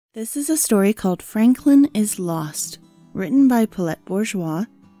This is a story called Franklin is Lost, written by Paulette Bourgeois,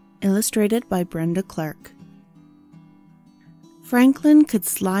 illustrated by Brenda Clark. Franklin could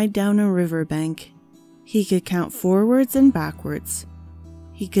slide down a riverbank. He could count forwards and backwards.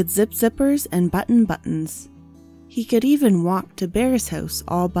 He could zip zippers and button buttons. He could even walk to Bear's house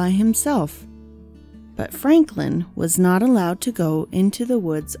all by himself. But Franklin was not allowed to go into the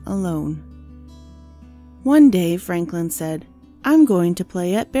woods alone. One day Franklin said, "I'm going to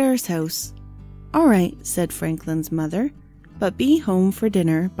play at Bear's house." "All right," said Franklin's mother, "but be home for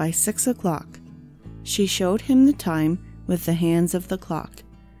dinner by 6 o'clock. She showed him the time with the hands of the clock.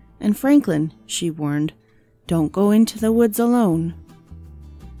 "And Franklin," she warned, "don't go into the woods alone."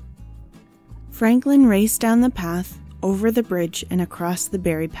 Franklin raced down the path, over the bridge, and across the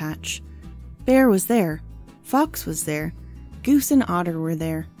berry patch. Bear was there. Fox was there. Goose and Otter were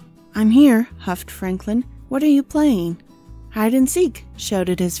there. "I'm here," huffed Franklin. "What are you playing?" "Hide and seek,"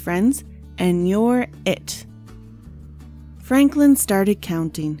 shouted his friends, "and you're it." Franklin started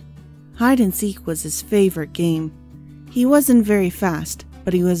counting. Hide and seek was his favorite game. He wasn't very fast,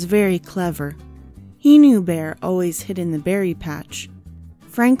 but he was very clever. He knew Bear always hid in the berry patch.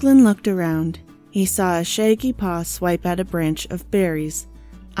 Franklin looked around. He saw a shaggy paw swipe at a branch of berries.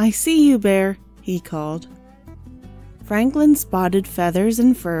 "I see you, Bear," he called. Franklin spotted feathers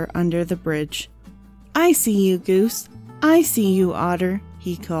and fur under the bridge. "I see you, Goose. I see you, Otter,"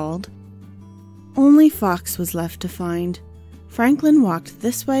 he called. Only Fox was left to find. Franklin walked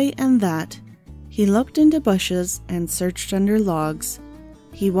this way and that. He looked into bushes and searched under logs.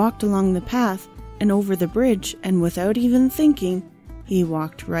 He walked along the path and over the bridge, and without even thinking, he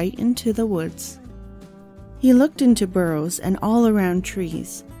walked right into the woods. He looked into burrows and all around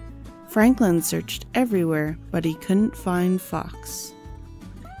trees. Franklin searched everywhere, but he couldn't find Fox.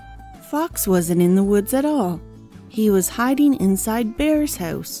 Fox wasn't in the woods at all. He was hiding inside Bear's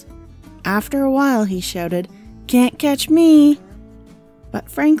house. After a while he shouted, "Can't catch me!" But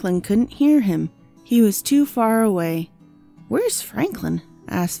Franklin couldn't hear him. He was too far away. "Where's Franklin?"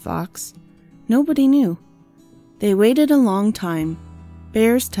 asked Fox. Nobody knew. They waited a long time.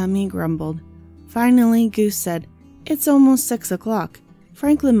 Bear's tummy grumbled. Finally Goose said, "It's almost 6 o'clock.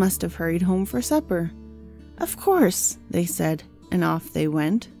 Franklin must have hurried home for supper." "Of course," they said, and off they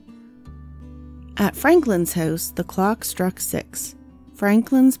went. At Franklin's house, the clock struck 6.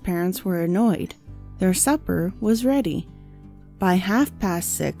 Franklin's parents were annoyed. Their supper was ready. By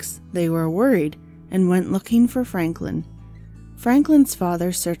 6:30, they were worried and went looking for Franklin. Franklin's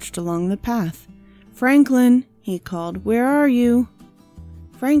father searched along the path. "Franklin," he called, "where are you?"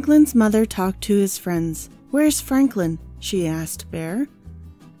 Franklin's mother talked to his friends. "Where's Franklin?" she asked Bear.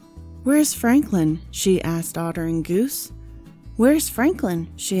 "Where's Franklin?" she asked Otter and Goose. "Where's Franklin?"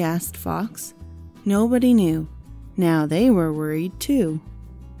 she asked Fox. Nobody knew. Now they were worried too.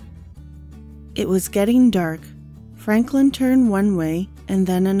 It was getting dark. Franklin turned one way and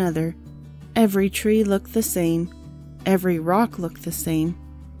then another. Every tree looked the same. Every rock looked the same.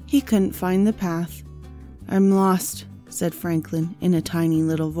 He couldn't find the path. "I'm lost," said Franklin in a tiny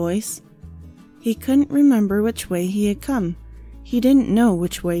little voice. He couldn't remember which way he had come. He didn't know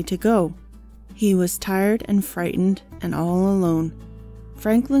which way to go. He was tired and frightened and all alone.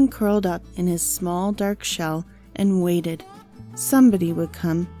 Franklin curled up in his small dark shell and waited. Somebody would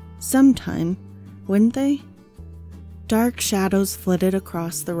come, sometime, wouldn't they? Dark shadows flitted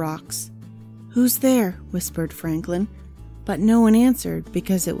across the rocks. "Who's there?" whispered Franklin, but no one answered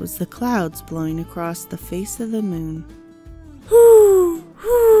because it was the clouds blowing across the face of the moon. "Hoo!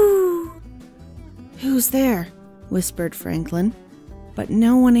 Hoo!" "Who's there?" whispered Franklin, but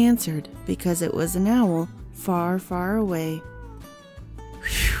no one answered because it was an owl far, far away.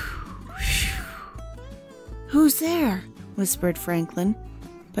 "Who's there?" whispered Franklin,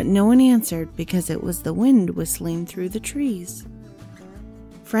 but no one answered because it was the wind whistling through the trees.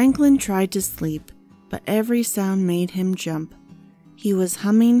 Franklin tried to sleep, but every sound made him jump. He was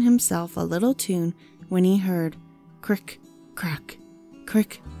humming himself a little tune when he heard crick, crack,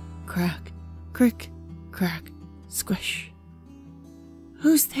 crick, crack, crick, crack, squish.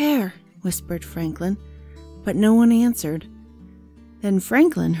 "Who's there?" whispered Franklin, but no one answered. Then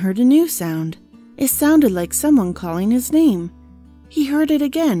Franklin heard a new sound. It sounded like someone calling his name. He heard it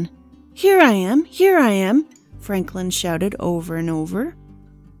again. "Here I am! Here I am!" Franklin shouted over and over.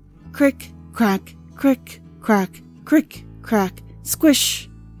 Crick, crack, crick, crack, crick, crack, squish.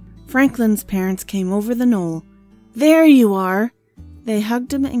 Franklin's parents came over the knoll. "There you are!" They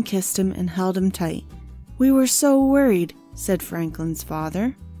hugged him and kissed him and held him tight. "We were so worried," said Franklin's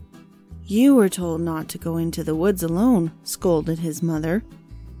father. "You were told not to go into the woods alone," scolded his mother.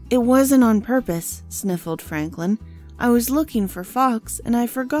 "It wasn't on purpose," sniffled Franklin. I was looking for Fox, and I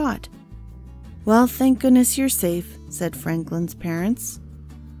forgot." "Well, thank goodness you're safe," said Franklin's parents.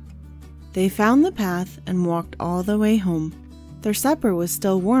 They found the path and walked all the way home. Their supper was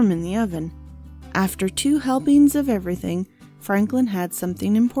still warm in the oven. After 2 helpings of everything, Franklin had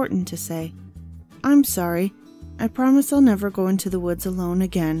something important to say. "I'm sorry. I promise I'll never go into the woods alone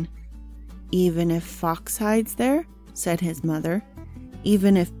again." "Even if Fox hides there?" said his mother.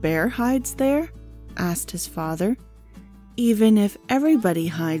 "Even if Bear hides there?" asked his father. "Even if everybody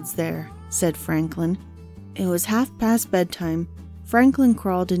hides there," said Franklin. It was past bedtime. Franklin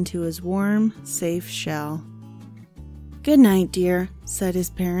crawled into his warm, safe shell. "Good night, dear," said his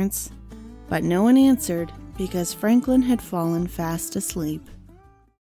parents. But no one answered because Franklin had fallen fast asleep.